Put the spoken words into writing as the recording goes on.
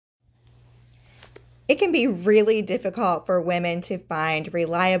It can be really difficult for women to find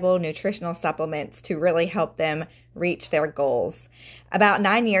reliable nutritional supplements to really help them reach their goals. About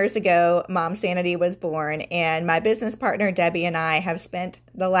 9 years ago, Mom Sanity was born, and my business partner Debbie and I have spent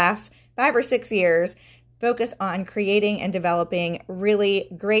the last 5 or 6 years focused on creating and developing really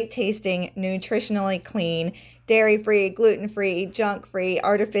great tasting, nutritionally clean, dairy-free, gluten-free, junk-free,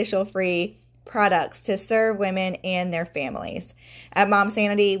 artificial-free products to serve women and their families. At Mom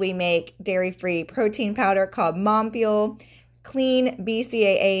Sanity, we make dairy-free protein powder called Mom Fuel, clean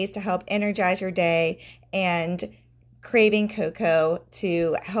BCAAs to help energize your day, and Craving Cocoa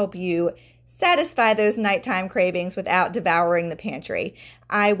to help you satisfy those nighttime cravings without devouring the pantry.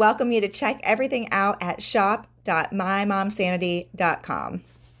 I welcome you to check everything out at shop.mymomsanity.com.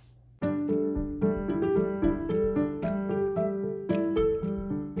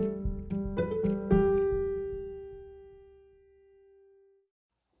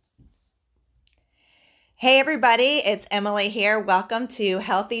 Hey everybody, it's Emily here. Welcome to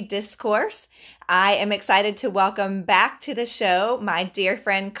Healthy Discourse. I am excited to welcome back to the show my dear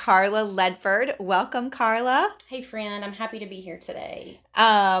friend Carla Ledford. Welcome, Carla. Hey friend, I'm happy to be here today.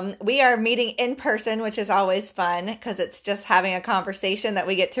 We are meeting in person, which is always fun because it's just having a conversation that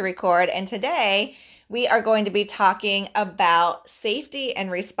we get to record. And today we are going to be talking about safety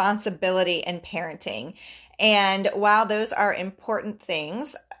and responsibility in parenting. And while those are important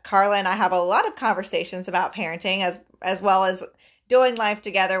things, Carla and I have a lot of conversations about parenting as well as doing life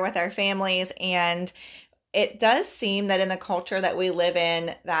together with our families. And it does seem that in the culture that we live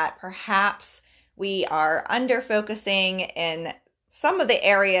in, that perhaps we are under focusing in some of the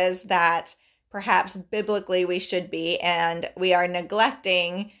areas that perhaps biblically we should be, and we are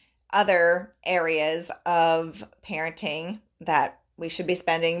neglecting other areas of parenting that we should be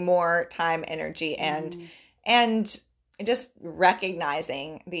spending more time, energy, and just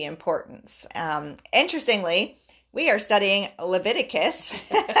recognizing the importance. Interestingly, we are studying Leviticus,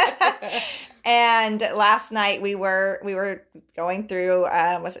 and last night we were going through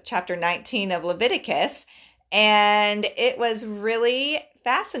was it chapter 19 of Leviticus, and it was really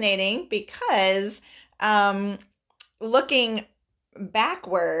fascinating because looking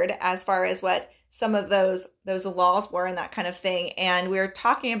backward as far as what some of those laws were and that kind of thing, and we were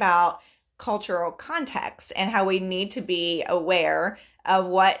talking about cultural context and how we need to be aware of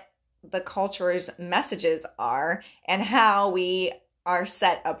what the culture's messages are and how we are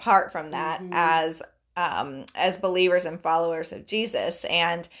set apart from that as believers and followers of Jesus.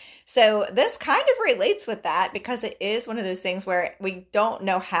 And so this kind of relates with that because it is one of those things where we don't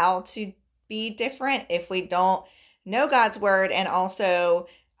know how to be different if we don't know God's word and also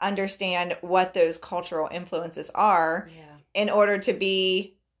understand what those cultural influences are in order to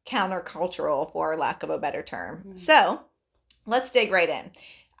be countercultural, for lack of a better term. So let's dig right in.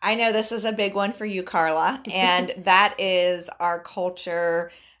 I know this is a big one for you, Carla, and that is our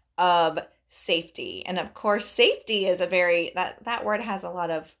culture of safety. And of course, safety is that word has a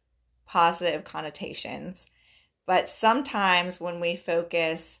lot of positive connotations, but sometimes when we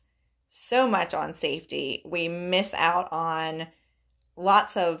focus so much on safety, we miss out on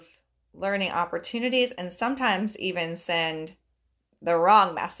lots of learning opportunities and sometimes even send the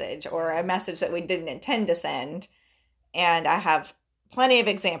wrong message or a message that we didn't intend to send. And I have plenty of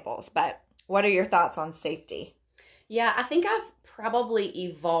examples, but what are your thoughts on safety? Yeah, I think I've probably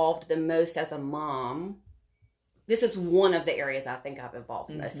evolved the most as a mom. This is one of the areas I think I've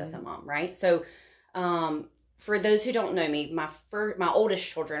evolved the most as a mom, right? So for those who don't know me, my oldest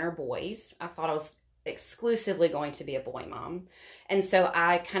children are boys. I thought I was exclusively going to be a boy mom. And so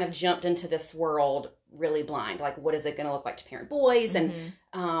I kind of jumped into this world really blind. Like, what is it going to look like to parent boys? And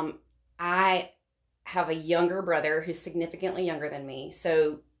I have a younger brother who's significantly younger than me.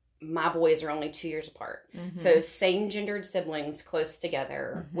 So my boys are only 2 years apart. So same gendered siblings close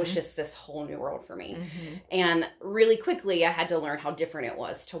together was just this whole new world for me. And really quickly, I had to learn how different it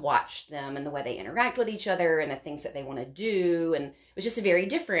was to watch them and the way they interact with each other and the things that they want to do. And it was just very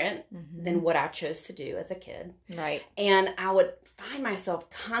different than what I chose to do as a kid. Right. And I would find myself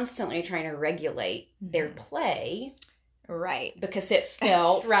constantly trying to regulate their play. Right. Because it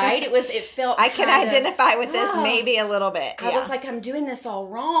felt, right? It felt I can identify with this maybe a little bit. I was like, I'm doing this all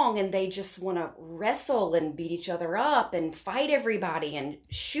wrong. And they just want to wrestle and beat each other up and fight everybody and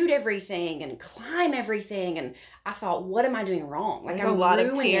shoot everything and climb everything. And I thought, what am I doing wrong? Like, I'm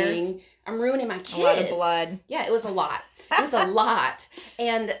ruining my kids. A lot of blood. Yeah, it was a lot. It was a lot.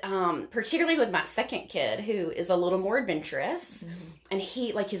 And particularly with my second kid, who is a little more adventurous. And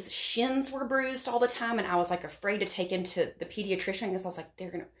he, like, his shins were bruised all the time. And I was, like, afraid to take him to the pediatrician because I was like,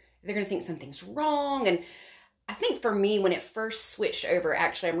 they're gonna think something's wrong. And I think for me, when it first switched over,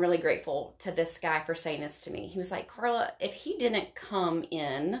 actually, I'm really grateful to this guy for saying this to me. He was like, Carla, if he didn't come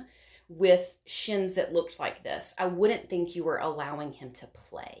in with shins that looked like this, I wouldn't think you were allowing him to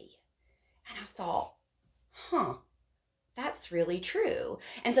play. And I thought, huh, that's really true.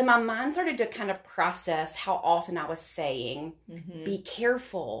 And so my mind started to kind of process how often I was saying, be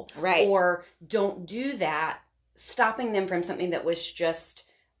careful, right, or don't do that, stopping them from something that was just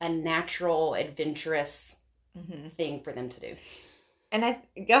a natural, adventurous thing for them to do. And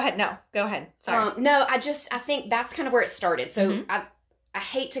go ahead. No, go ahead. Sorry. No, I think that's kind of where it started. So I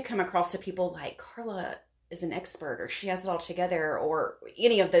hate to come across to people like Carla is an expert, or she has it all together, or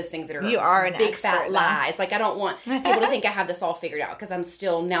any of those things that are you are an big expert, fat lies. Like, I don't want people to think I have this all figured out, because I'm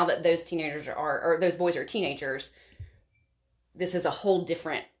still, now that those teenagers or those boys are teenagers, this is a whole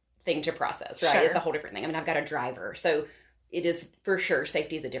different thing to process, right? Sure. It's a whole different thing. I mean, I've got a driver, so it is for sure,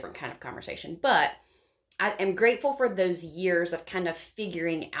 safety is a different kind of conversation. But I am grateful for those years of kind of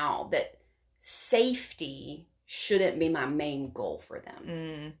figuring out that safety shouldn't be my main goal for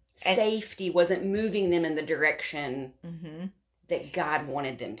them. Safety wasn't moving them in the direction that God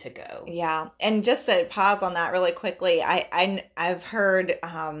wanted them to go. Yeah. And just to pause on that really quickly, I've heard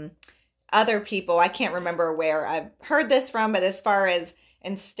other people, I can't remember where I've heard this from, but as far as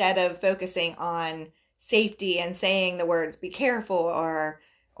instead of focusing on safety and saying the words be careful,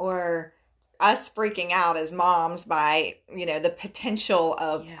 or us freaking out as moms by, the potential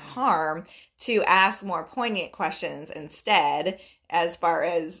of harm, to ask more poignant questions instead, as far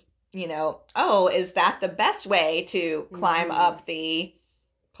as, is that the best way to climb up the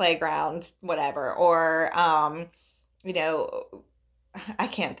playground, whatever, or, I'm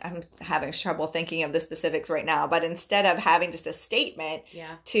having trouble thinking of the specifics right now, but instead of having just a statement,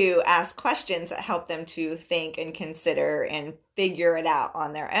 to ask questions that help them to think and consider and figure it out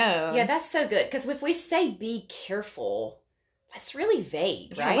on their own. Yeah, that's so good. Because if we say be careful, that's really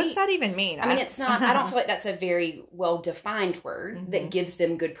vague, right? What's that even mean? I mean, it's not, I don't feel like that's a very well-defined word that gives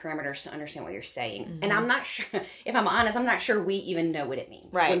them good parameters to understand what you're saying. And I'm not sure, if I'm honest, I'm not sure we even know what it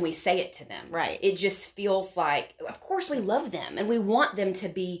means when we say it to them. Right. It just feels like, of course we love them and we want them to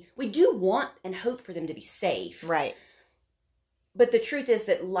be, we do want and hope for them to be safe. Right. But the truth is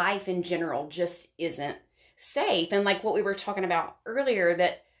that life in general just isn't safe. And like what we were talking about earlier,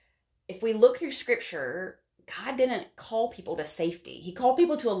 that if we look through scripture, God didn't call people to safety. He called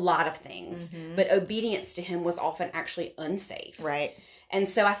people to a lot of things, but obedience to him was often actually unsafe. Right. And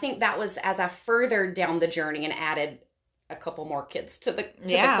so I think that was, as I furthered down the journey and added a couple more kids to the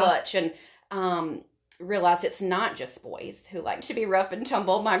clutch, and realized it's not just boys who like to be rough and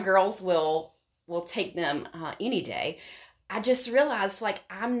tumble. My girls will take them any day. I just realized, like,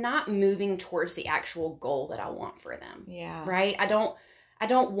 I'm not moving towards the actual goal that I want for them. Yeah. Right? I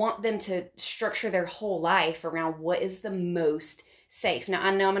don't want them to structure their whole life around what is the most safe. Now,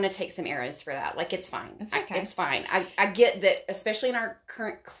 I know I'm going to take some arrows for that. Like, it's fine. It's okay. It's fine. I get that, especially in our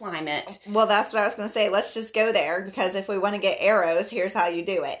current climate. Well, that's what I was going to say. Let's just go there, because if we want to get arrows, here's how you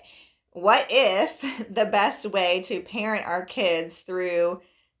do it. What if the best way to parent our kids through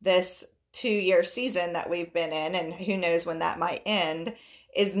this 2-year season that we've been in, and who knows when that might end,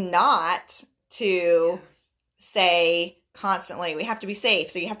 is not to say constantly, we have to be safe,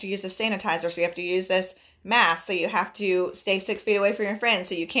 so you have to use this sanitizer, so you have to use this mask, so you have to stay 6 feet away from your friends,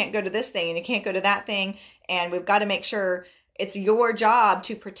 so you can't go to this thing and you can't go to that thing, and we've got to make sure it's your job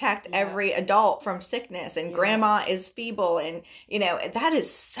to protect every adult from sickness, and grandma is feeble, and that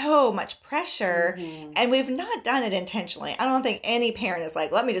is so much pressure, and we've not done it intentionally. I don't think any parent is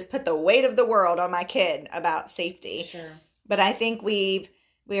like, let me just put the weight of the world on my kid about safety. Sure. But I think we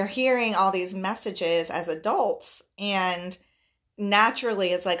are hearing all these messages as adults, and naturally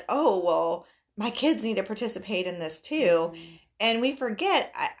it's like, oh, well, my kids need to participate in this too. And we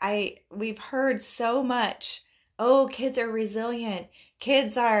forget, we've heard so much, oh, kids are resilient.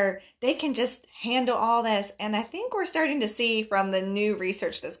 They can just handle all this. And I think we're starting to see from the new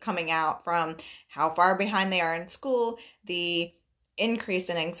research that's coming out, from how far behind they are in school, the increase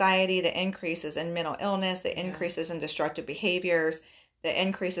in anxiety, the increases in mental illness, the increases in destructive behaviors, the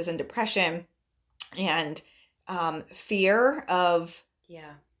increases in depression, and fear of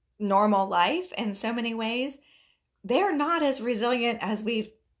normal life in so many ways. They're not as resilient as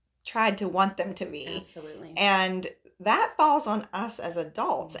we've tried to want them to be. Absolutely. And that falls on us as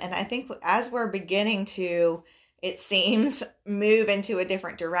adults. And I think as we're beginning to, it seems, move into a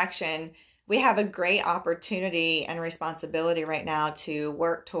different direction, we have a great opportunity and responsibility right now to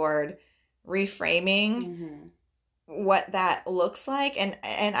work toward reframing what that looks like. And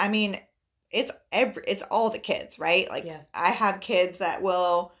I mean, it's all the kids, right? Like, I have kids that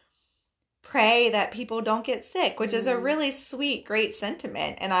will pray that people don't get sick, which is a Mm. really sweet, great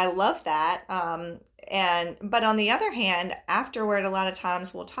sentiment. And I love that. But on the other hand, afterward, a lot of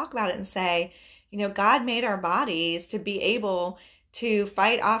times we'll talk about it and say, God made our bodies to be able to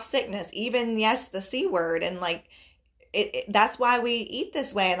fight off sickness, even, yes, the C word. And like, that's why we eat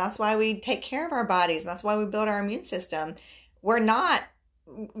this way. And that's why we take care of our bodies. And that's why we build our immune system. We're not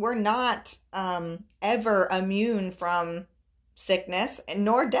ever immune from sickness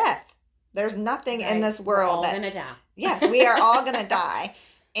nor death. There's nothing in this world We're all gonna die. Yes, we are all gonna die.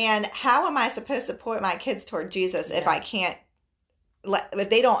 And how am I supposed to point my kids toward Jesus if I can't if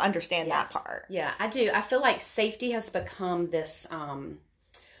they don't understand that part? Yeah, I do. I feel like safety has become this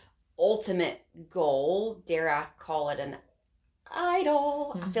ultimate goal. Dare I call it an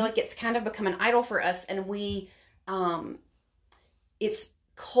idol? I feel like it's kind of become an idol for us, and we it's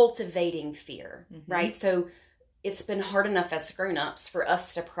cultivating fear, right? So it's been hard enough as grown-ups for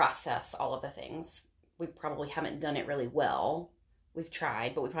us to process all of the things. We probably haven't done it really well. We've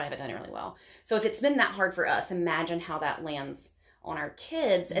tried, but we probably haven't done it really well. So if it's been that hard for us, imagine how that lands on our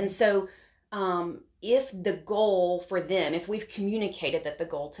kids. And so if the goal for them, if we've communicated that the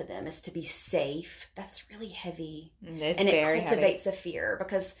goal to them is to be safe, that's really heavy. And it cultivates a fear,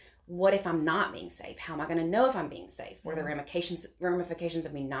 because what if I'm not being safe? How am I going to know if I'm being safe? What are the ramifications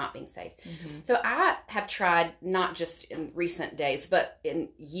of me not being safe? So I have tried, not just in recent days, but in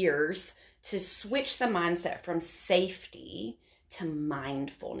years, to switch the mindset from safety to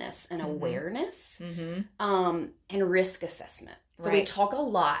mindfulness and awareness, and risk assessment. So we talk a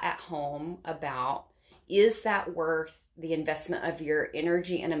lot at home about, is that worth the investment of your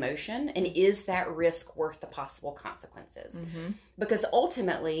energy and emotion? And is that risk worth the possible consequences? Because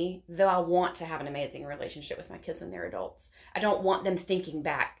ultimately, though I want to have an amazing relationship with my kids when they're adults, I don't want them thinking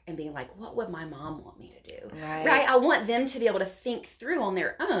back and being like, what would my mom want me to do? Right? I want them to be able to think through on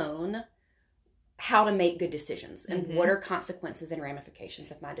their own how to make good decisions and what are consequences and ramifications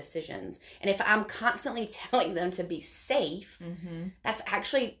of my decisions. And if I'm constantly telling them to be safe, that's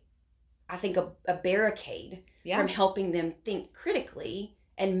actually, I think, a barricade from helping them think critically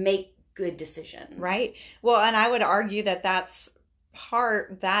and make good decisions. Right. Well, and I would argue that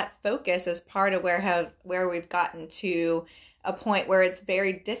that focus is part of where we've gotten to a point where it's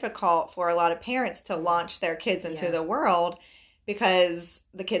very difficult for a lot of parents to launch their kids into the world, because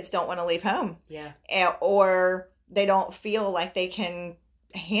the kids don't want to leave home. Or they don't feel like they can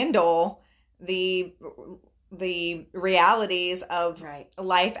handle the realities of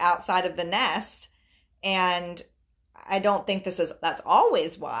life outside of the nest. And I don't think that's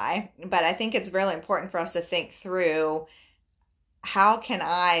always why, but I think it's really important for us to think through, how can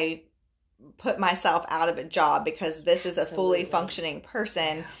I put myself out of a job because this is a fully functioning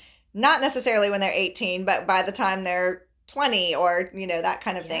person, not necessarily when they're 18, but by the time they're 20, or that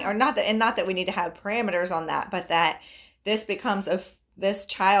kind of thing. Or not that we need to have parameters on that, but that this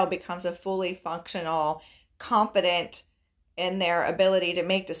child becomes a fully functional, competent in their ability to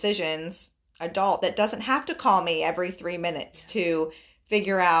make decisions adult that doesn't have to call me every 3 minutes to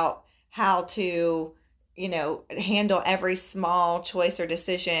figure out how to handle every small choice or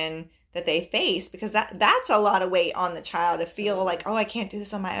decision that they face, because that's a lot of weight on the child to feel like, oh, I can't do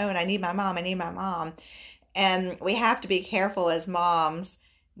this on my own, I need my mom. And we have to be careful as moms.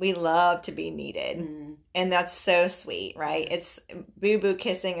 We love to be needed. And that's so sweet, right? It's boo-boo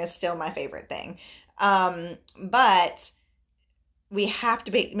kissing is still my favorite thing. But we have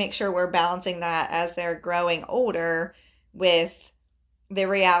to make sure we're balancing that as they're growing older with the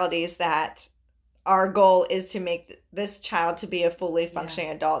realities that our goal is to make this child to be a fully functioning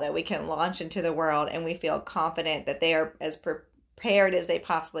adult that we can launch into the world, and we feel confident that they are as prepared as they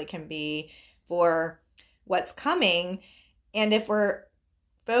possibly can be for what's coming. And if we're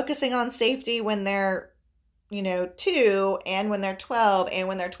focusing on safety when they're 2, and when they're 12, and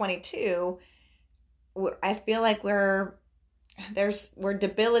when they're 22, I feel like we're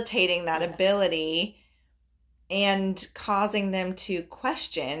debilitating that ability and causing them to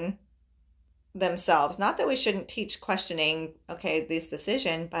question themselves. Not that we shouldn't teach questioning, this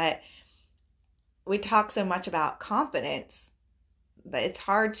decision, but we talk so much about confidence that it's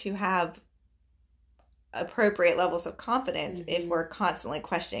hard to have appropriate levels of confidence if we're constantly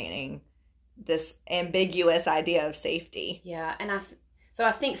questioning this ambiguous idea of safety. And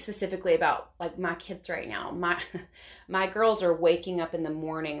I think specifically about like my kids right now. My girls are waking up in the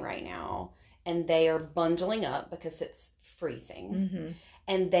morning right now, and they are bundling up because it's freezing,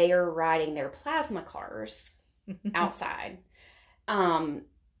 and they are riding their plasma cars outside.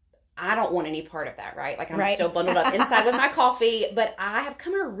 I don't want any part of that, right? Like I'm still bundled up inside with my coffee, but I have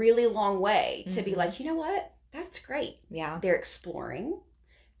come a really long way to be like, you know what? That's great. Yeah. They're exploring.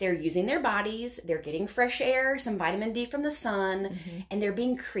 they're using their bodies, they're getting fresh air, some vitamin D from the sun, and they're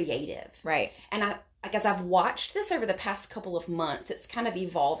being creative. Right. And I guess I've watched this over the past couple of months. It's kind of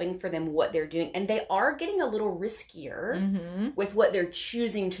evolving for them what they're doing. And they are getting a little riskier with what they're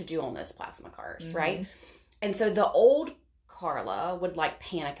choosing to do on those plasma cars, right? And so the old Carla would like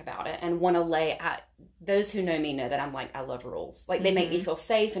panic about it and want to those who know me know that I'm like, I love rules. Like they make me feel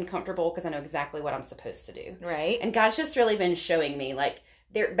safe and comfortable because I know exactly what I'm supposed to do. Right. And God's just really been showing me like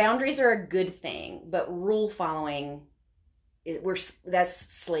their boundaries are a good thing, but rule following that's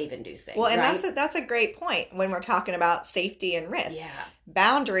slave inducing. Well, and right? that's a great point when we're talking about safety and risk. Yeah.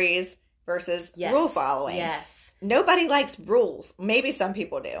 Boundaries versus rule following. Yes. Nobody likes rules. Maybe some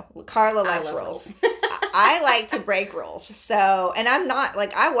people do. Carla likes rules. I like to break rules. So, and I'm not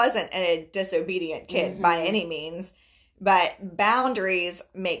like, I wasn't a disobedient kid by any means, but boundaries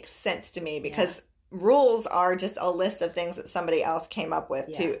make sense to me because rules are just a list of things that somebody else came up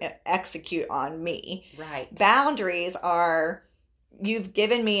with to execute on me. Right. Boundaries are, you've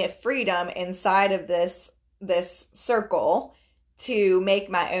given me a freedom inside of this circle to make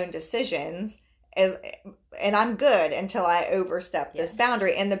my own decisions, and I'm good until I overstep this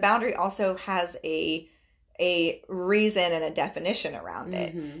boundary. And the boundary also has a reason and a definition around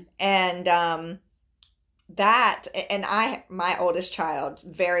it. And my oldest child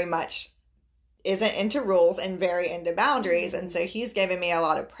very much isn't into rules and very into boundaries. And so he's given me a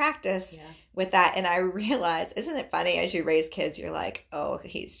lot of practice with that. And I realize, isn't it funny as you raise kids, you're like, oh,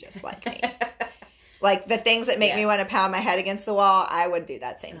 he's just like me. Like the things that make me want to pound my head against the wall, I would do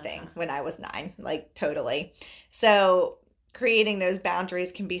that same thing when I was 9, like totally. So creating those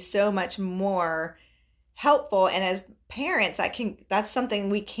boundaries can be so much more helpful. And as parents, that's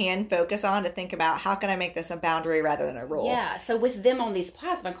something we can focus on to think about, how can I make this a boundary rather than a rule? Yeah. So with them on these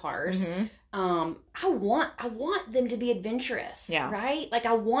plasma cars, I want them to be adventurous, right? Like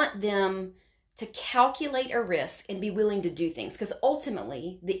I want them to calculate a risk and be willing to do things, because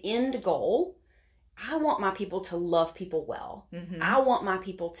ultimately the end goal, I want my people to love people well. I want my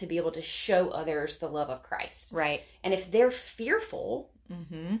people to be able to show others the love of Christ. Right. And if they're fearful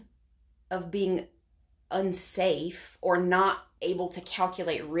of being unsafe or not able to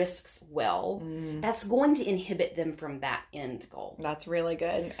calculate risks well, that's going to inhibit them from that end goal. That's really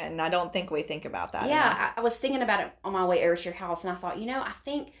good. And I don't think we think about that enough. I was thinking about it on my way over to your house, and I thought, I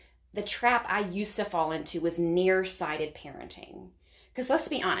think the trap I used to fall into was nearsighted parenting. Because let's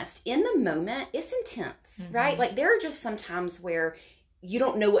be honest, in the moment, it's intense, right? Like there are just some times where you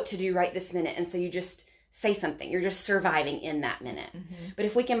don't know what to do right this minute. And so you just say something. You're just surviving in that minute. But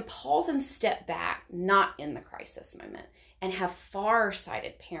if we can pause and step back, not in the crisis moment, and have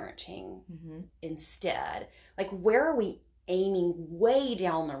far-sighted parenting instead, like where are we aiming way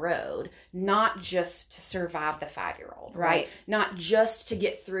down the road, not just to survive the 5-year-old, right? Not just to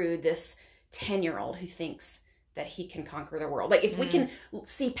get through this 10-year-old who thinks that he can conquer the world. Like if we can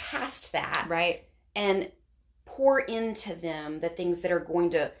see past that, right, and pour into them the things that are going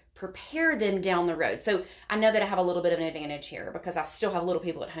to prepare them down the road. So I know that I have a little bit of an advantage here because I still have little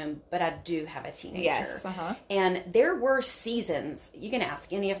people at home, but I do have a teenager. Yes. And there were seasons, you can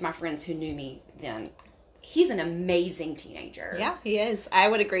ask any of my friends who knew me then, he's an amazing teenager. Yeah, he is. I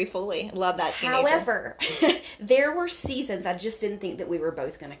would agree fully. Love that teenager. However, there were seasons I just didn't think that we were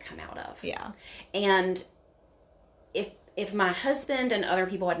both going to come out of. Yeah. And if my husband and other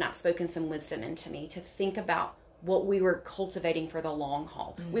people had not spoken some wisdom into me to think about what we were cultivating for the long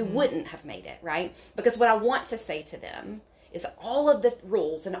haul, we wouldn't have made it, right? Because what I want to say to them is all of the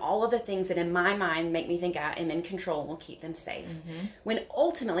rules and all of the things that in my mind make me think I am in control and will keep them safe. When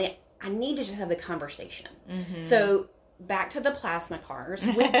ultimately, I need to just have the conversation. So back to the plasma cars,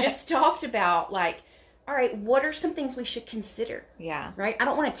 we just talked about like, all right, what are some things we should consider? Yeah. Right? I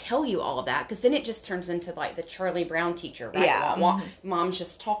don't want to tell you all of that because then it just turns into like the Charlie Brown teacher, right? Yeah. Mom's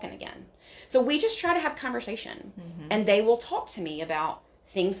just talking again. So we just try to have conversation and they will talk to me about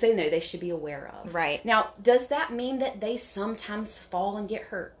things they know they should be aware of. Right. Now, does that mean that they sometimes fall and get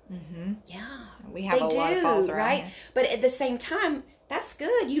hurt? Yeah. We have a lot of falls around right? here. But at the same time, that's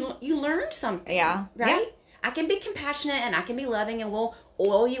good. You learned something. Yeah. Right? Yeah. I can be compassionate and I can be loving and we'll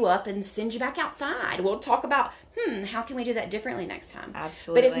oil you up and send you back outside. We'll talk about, how can we do that differently next time?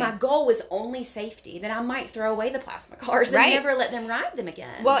 Absolutely. But if my goal was only safety, then I might throw away the plasma cars and never let them ride them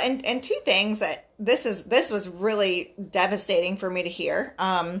again. Well, and two things that this was really devastating for me to hear.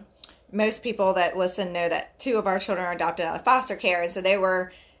 Most people that listen know that 2 of our children are adopted out of foster care. And so they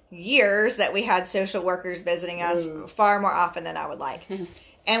were years that we had social workers visiting us far more often than I would like.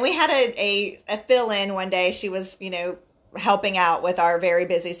 And we had a fill-in one day. She was, helping out with our very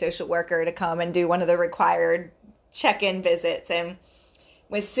busy social worker to come and do one of the required check-in visits. And,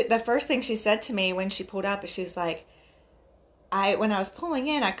 the first thing she said to me when she pulled up is she was like, when I was pulling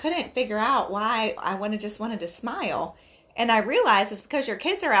in, I couldn't figure out why I just wanted to smile. And I realized it's because your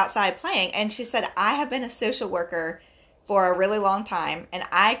kids are outside playing. And she said, I have been a social worker for a really long time, and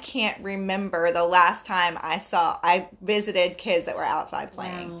I can't remember the last time I visited kids that were outside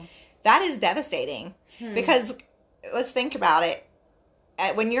playing. Wow. That is devastating because let's think about it.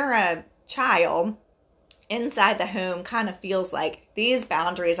 When you're a child, inside the home kind of feels like these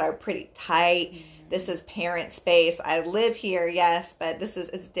boundaries are pretty tight. Mm-hmm. This is parent space. I live here, yes, but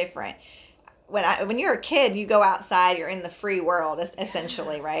it's different. When you're a kid, you go outside, you're in the free world,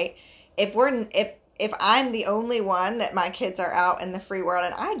 essentially, right? If I'm the only one that my kids are out in the free world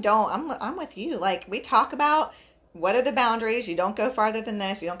and I don't, I'm with you. Like, we talk about what are the boundaries. You don't go farther than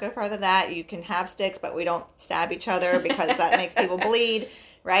this. You don't go farther than that. You can have sticks, but we don't stab each other because that makes people bleed,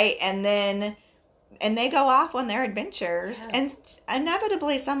 right? And they go off on their adventures, and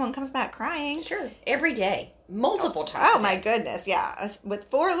inevitably someone comes back crying. Sure, every day, multiple times. Oh my goodness, yeah. With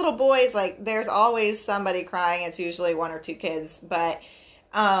 4 little boys, like, there's always somebody crying. It's usually 1 or 2 kids, but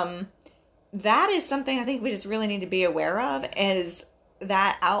that is something I think we just really need to be aware of, is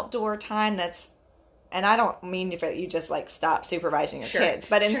that outdoor time and I don't mean if you just like stop supervising your kids,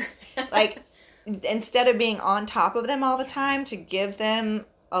 but like instead of being on top of them all the time, to give them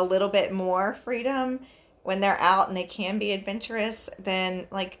a little bit more freedom when they're out and they can be adventurous, then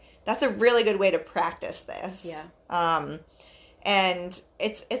like that's a really good way to practice this. Yeah. And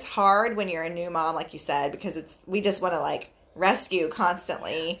it's hard when you're a new mom, like you said, because we just want to like rescue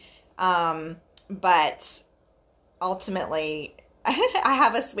constantly. But ultimately, I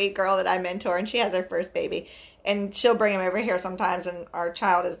have a sweet girl that I mentor, and she has her first baby, and she'll bring him over here sometimes, and our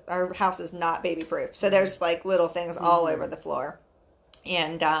house is not baby proof. So there's like little things all over the floor.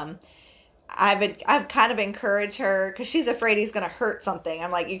 And, I've kind of encouraged her, cause she's afraid he's going to hurt something.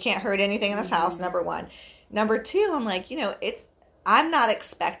 I'm like, you can't hurt anything in this house. Number 1. Number 2, I'm like, I'm not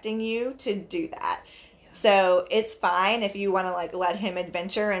expecting you to do that. So it's fine if you want to like let him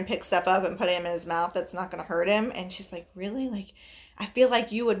adventure and pick stuff up and put him in his mouth. That's not going to hurt him. And she's like, really? Like, I feel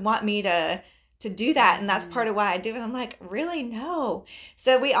like you would want me to do that. And that's part of why I do it. I'm like, really? No.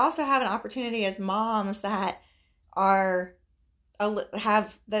 So we also have an opportunity as moms that are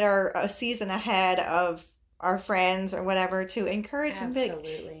a season ahead of our friends or whatever, to encourage them.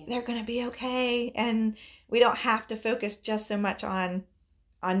 Absolutely. They're going to be okay. And we don't have to focus just so much on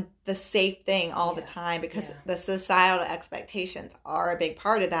the safe thing all the time, because the societal expectations are a big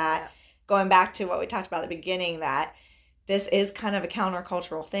part of that. Yeah. Going back to what we talked about at the beginning, that this is kind of a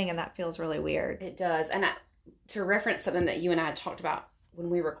countercultural thing, and that feels really weird. It does. And to reference something that you and I had talked about when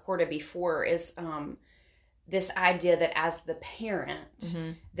we recorded before, is this idea that as the parent,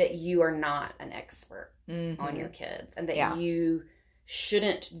 that you are not an expert on your kids, and that you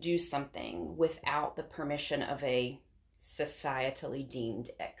shouldn't do something without the permission of a societally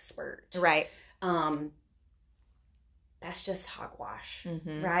deemed expert. Right. That's just hogwash,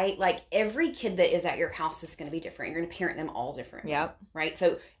 right? Like, every kid that is at your house is going to be different. You're going to parent them all different. Yep. Right?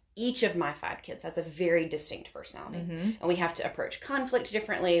 So each of my 5 kids has a very distinct personality. And we have to approach conflict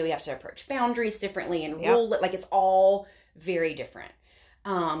differently. We have to approach boundaries differently and rule it. Like, it's all very different.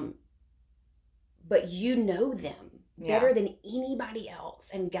 But you know them better than anybody else.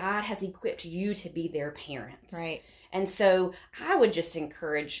 And God has equipped you to be their parents. Right. And so I would just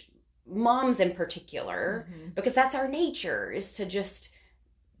encourage moms in particular, because that's our nature, is to just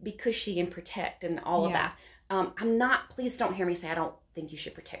be cushy and protect and all of that. Please don't hear me say I don't think you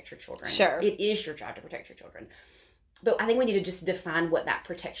should protect your children. Sure. It is your job to protect your children. But I think we need to just define what that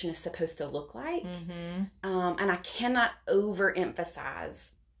protection is supposed to look like. And I cannot overemphasize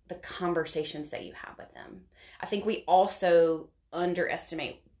the conversations that you have with them. I think we also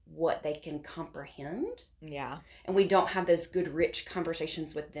underestimate what they can comprehend. Yeah. And we don't have those good, rich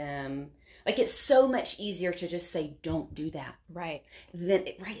conversations with them. Like, it's so much easier to just say, don't do that. Right.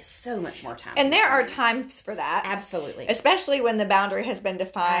 It's so much more time. And there are times for that. Absolutely. Especially when the boundary has been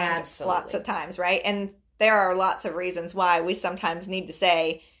defined lots of times, right? And there are lots of reasons why we sometimes need to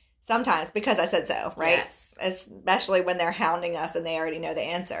say, sometimes, because I said so, right? Yes. Especially when they're hounding us and they already know the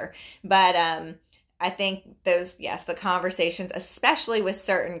answer. But, I think the conversations, especially with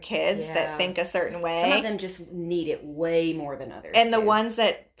certain kids that think a certain way. Some of them just need it way more than others. And the ones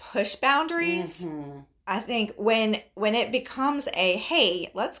that push boundaries, I think when it becomes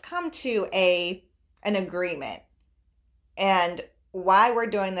hey, let's come to an agreement and why we're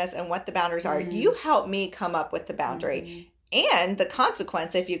doing this and what the boundaries are. You help me come up with the boundary and the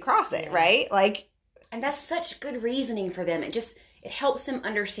consequence if you cross it, right? Like, and that's such good reasoning for them. It helps them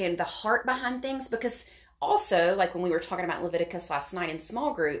understand the heart behind things, because also, like when we were talking about Leviticus last night in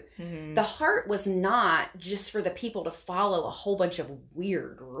small group, the heart was not just for the people to follow a whole bunch of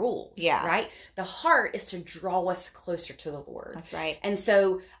weird rules. Yeah. Right? The heart is to draw us closer to the Lord. That's right. And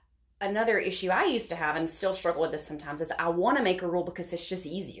so another issue I used to have and still struggle with this sometimes is I want to make a rule because it's just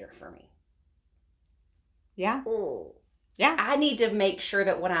easier for me. Yeah. Ooh. Yeah. I need to make sure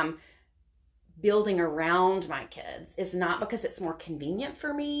that what I'm building around my kids is not because it's more convenient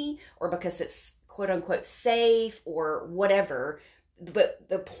for me or because it's quote unquote safe or whatever. But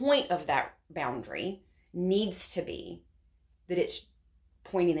the point of that boundary needs to be that it's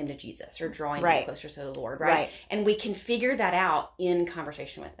pointing them to Jesus or drawing them closer to the Lord, right? And we can figure that out in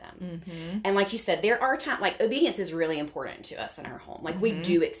conversation with them. And like you said, there are times, like obedience is really important to us in our home. Like we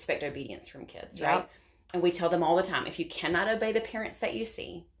do expect obedience from kids, right? And we tell them all the time, if you cannot obey the parents that you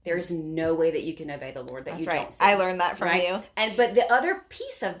see, there is no way that you can obey the Lord that you don't see. I learned that from you. But the other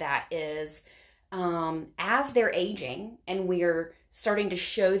piece of that is as they're aging and we're starting to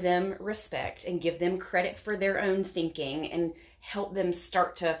show them respect and give them credit for their own thinking and help them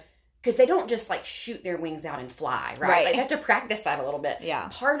start to, because they don't just like shoot their wings out and fly, right? Like, they have to practice that a little bit. Yeah.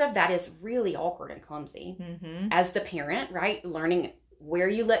 Part of that is really awkward and clumsy as the parent, right? Learning where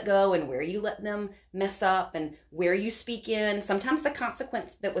you let go and where you let them mess up and where you speak in. Sometimes the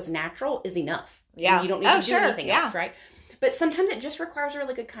consequence that was natural is enough. Yeah. And you don't need to do anything else, right? But sometimes it just requires a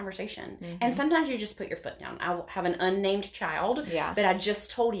really good conversation. And sometimes you just put your foot down. I have an unnamed child that I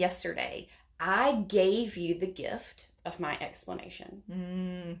just told yesterday, I gave you the gift of my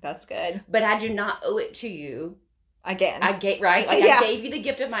explanation. That's good. But I do not owe it to you. Again. I gave you the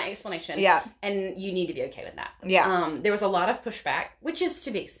gift of my explanation. Yeah. And you need to be okay with that. Yeah. There was a lot of pushback, which is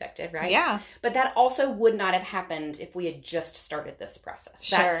to be expected, right? Yeah. But that also would not have happened if we had just started this process.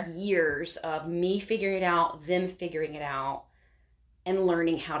 Sure. That's years of me figuring it out, them figuring it out, and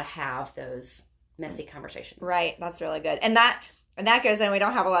learning how to have those messy conversations. Right. That's really good. And that goes in, we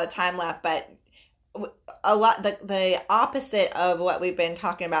don't have a lot of time left, but the opposite of what we've been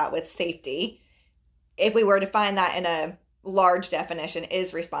talking about with safety, if we were to find that in a large definition,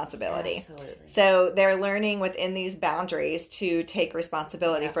 is responsibility. Absolutely. So they're learning within these boundaries to take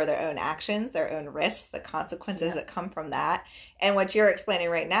responsibility for their own actions, their own risks, the consequences that come from that. And what you're explaining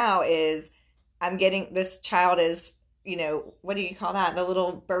right now is, I'm getting, this child is, what do you call that? The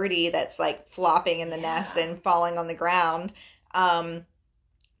little birdie that's like flopping in the nest and falling on the ground. That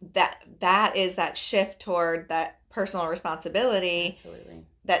is that shift toward that personal responsibility. Absolutely.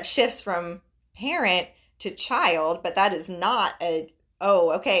 That shifts from parent to child, but that is not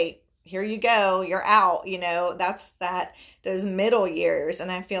okay, here you go, you're out, that's those middle years. And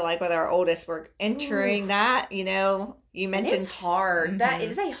I feel like with our oldest, we're entering that, you mentioned. And it's hard. That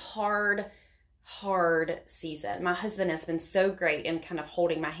is a hard season. My husband has been so great in kind of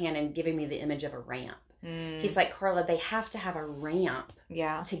holding my hand and giving me the image of a ramp. He's like, Carla, they have to have a ramp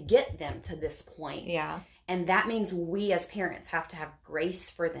to get them to this point. Yeah. And that means we as parents have to have grace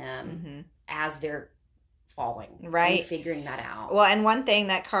for them as they're falling. Right. And figuring that out. Well, and one thing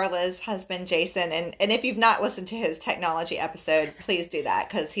that Carla's husband, Jason, and if you've not listened to his technology episode, please do that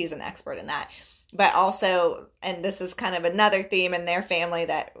because he's an expert in that. But also, and this is kind of another theme in their family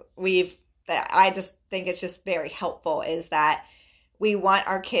that I just think it's just very helpful, is that we want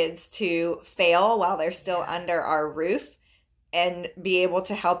our kids to fail while they're still under our roof and be able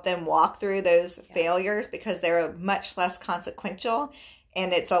to help them walk through those failures because they're much less consequential.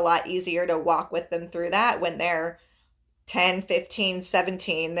 And it's a lot easier to walk with them through that when they're 10, 15,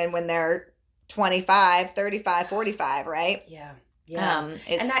 17 than when they're 25, 35, 45, right? Yeah. Yeah.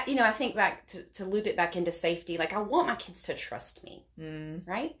 And that, I think back to loop it back into safety. Like, I want my kids to trust me,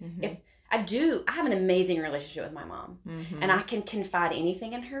 right? If I have an amazing relationship with my mom, and I can confide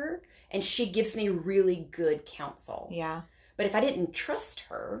anything in her, and she gives me really good counsel. Yeah. But if I didn't trust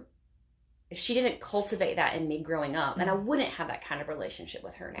her, if she didn't cultivate that in me growing up, then I wouldn't have that kind of relationship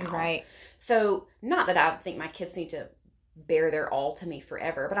with her now. Right. So, not that I think my kids need to bear their all to me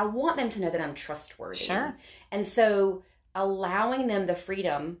forever, but I want them to know that I'm trustworthy. Sure. And so, allowing them the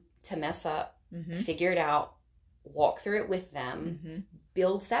freedom to mess up, figure it out, walk through it with them,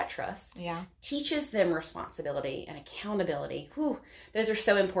 builds that trust, teaches them responsibility and accountability. Whew, those are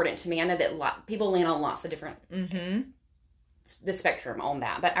so important to me. I know that people land on lots of different the spectrum on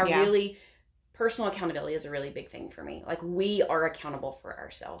that, but personal accountability is a really big thing for me. Like, we are accountable for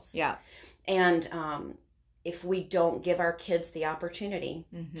ourselves. Yeah. And if we don't give our kids the opportunity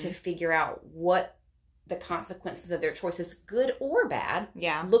to figure out what the consequences of their choices, good or bad,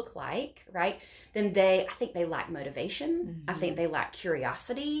 look like, right? Then I think they lack motivation. I think they lack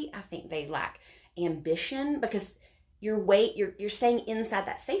curiosity. I think they lack ambition, because you're staying inside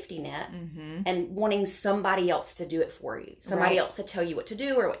that safety net and wanting somebody else to do it for you, somebody else to tell you what to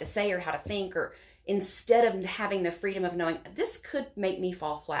do or what to say or how to think, or instead of having the freedom of knowing this could make me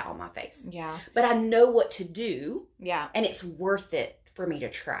fall flat on my face. Yeah. But I know what to do. Yeah. And it's worth it for me to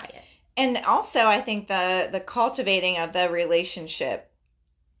try it. And also, I think the cultivating of the relationship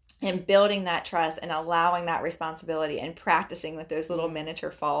and building that trust and allowing that responsibility and practicing with those little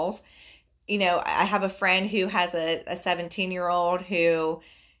miniature falls. You know, I have a friend who has a 17-year-old who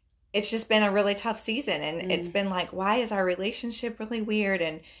it's just been a really tough season. And it's been like, why is our relationship really weird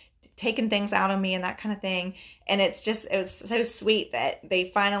and taking things out on me and that kind of thing. And it was so sweet that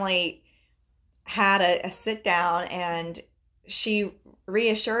they finally had a sit down and she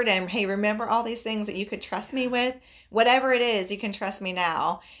reassured him, hey, remember all these things that you could trust me with? Whatever it is, you can trust me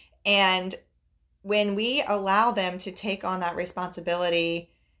now. And when we allow them to take on that responsibility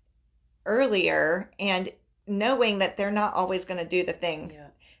earlier and knowing that they're not always going to do the thing,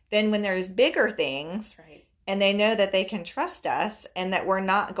 then when there's bigger things and they know that they can trust us and that we're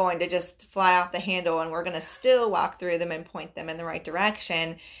not going to just fly off the handle and we're going to still walk through them and point them in the right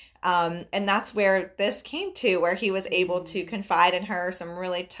direction. And that's where this came to, where he was able to confide in her some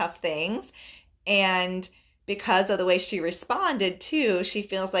really tough things. And because of the way she responded too, she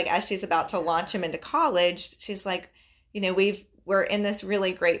feels like as she's about to launch him into college, she's like, you know, we're in this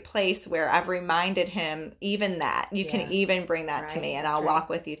really great place where I've reminded him even that you can even bring that to me and I'll walk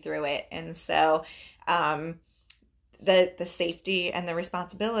with you through it. And so, the safety and the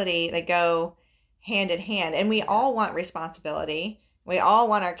responsibility, they go hand in hand, and we all want responsibility. We all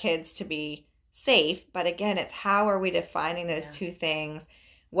want our kids to be safe, but again, it's how are we defining those two things?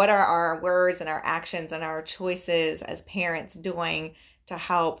 What are our words and our actions and our choices as parents doing to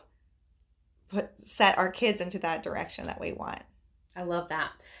help set our kids into that direction that we want? I love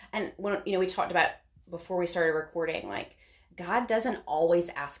that. And when, we talked about before we started recording, like God doesn't always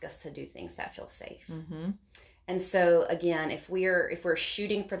ask us to do things that feel safe. And so again, if we're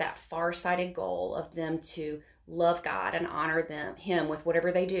shooting for that far-sighted goal of them to love God and honor him with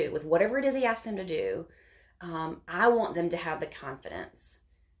whatever they do, with whatever it is he asks them to do, I want them to have the confidence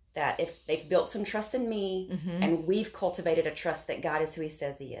that if they've built some trust in me and we've cultivated a trust that God is who he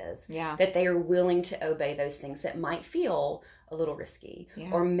says he is, that they are willing to obey those things that might feel a little risky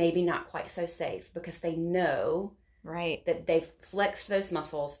or maybe not quite so safe, because they know that they've flexed those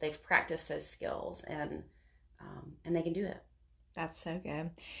muscles, they've practiced those skills, and they can do it. That's so good.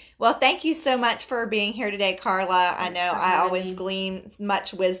 Well, thank you so much for being here today, Carla. I know I always glean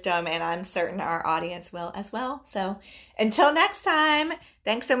much wisdom, and I'm certain our audience will as well. So until next time,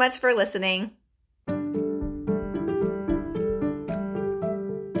 thanks so much for listening.